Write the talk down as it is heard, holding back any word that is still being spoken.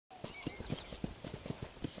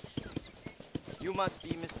You must be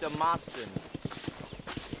Mr. Marston.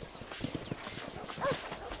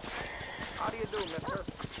 How do you do, mister?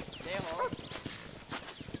 Stay home.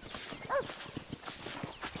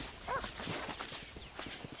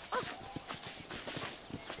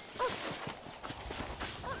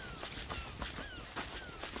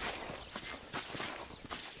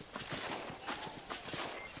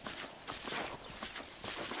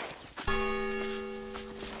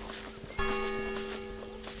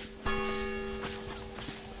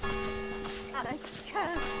 I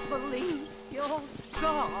can't believe you're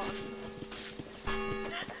gone.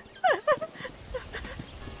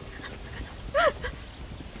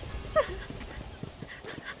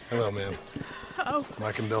 Hello, ma'am. Oh.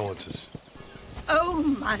 My condolences. Oh,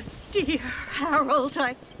 my dear Harold,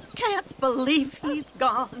 I can't believe he's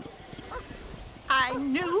gone. I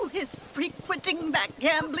knew his frequenting that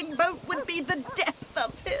gambling boat would be the death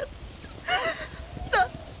of him. The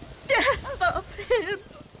death of him.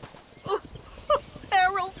 Oh,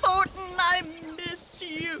 Harold Thornton, I miss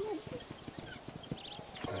you.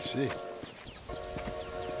 I see.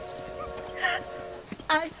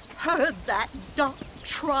 I heard that dog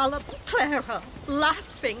trollop Clara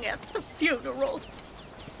laughing at the funeral.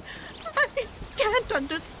 I can't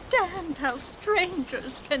understand how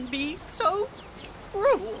strangers can be so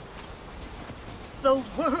cruel. The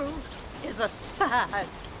world is a sad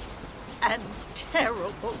and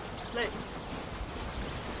terrible place.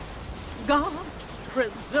 God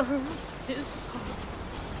preserve his soul.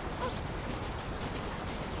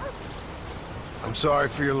 I'm sorry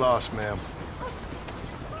for your loss, ma'am.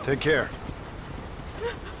 Take care.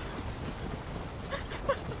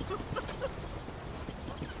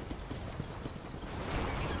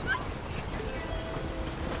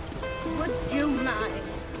 Would you mind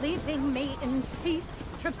leaving me in peace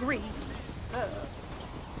to grieve?